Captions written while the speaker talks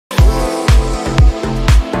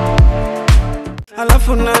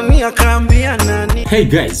Hey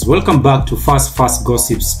guys, welcome back to Fast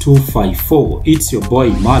Gossips 254. It's your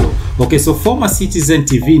boy Malo. Okay, so former Citizen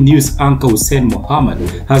TV news anchor Hussein Mohamed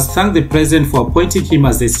has thanked the president for appointing him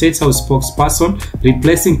as the State House spokesperson,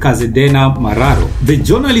 replacing Kanze Dena-Mararo. The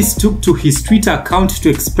journalist took to his Twitter account to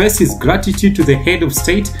express his gratitude to the head of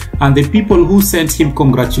state and the people who sent him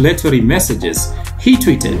congratulatory messages. He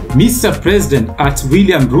tweeted, "Mr. President, at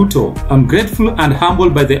William Ruto, I'm grateful and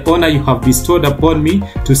humbled by the honor you have bestowed upon me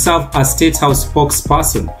to serve as State House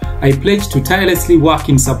spokesperson. I pledge to tirelessly work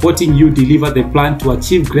in supporting you deliver the plan to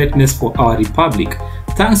achieve greatness for our republic.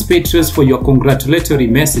 Thanks, patrons, for your congratulatory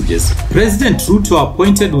messages." President Ruto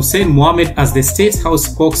appointed Hussein Mohamed as the State House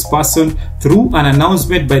spokesperson through an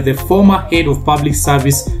announcement by the former head of public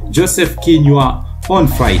service, Joseph Kinyua, on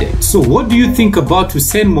Friday. So what do you think about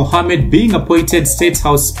Hussein Mohamed being appointed State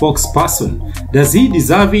House spokesperson? Does he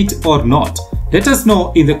deserve it or not? Let us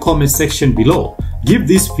know in the comment section below. Give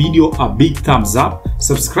this video a big thumbs up,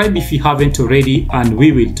 subscribe if you haven't already, and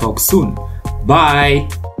we will talk soon. Bye!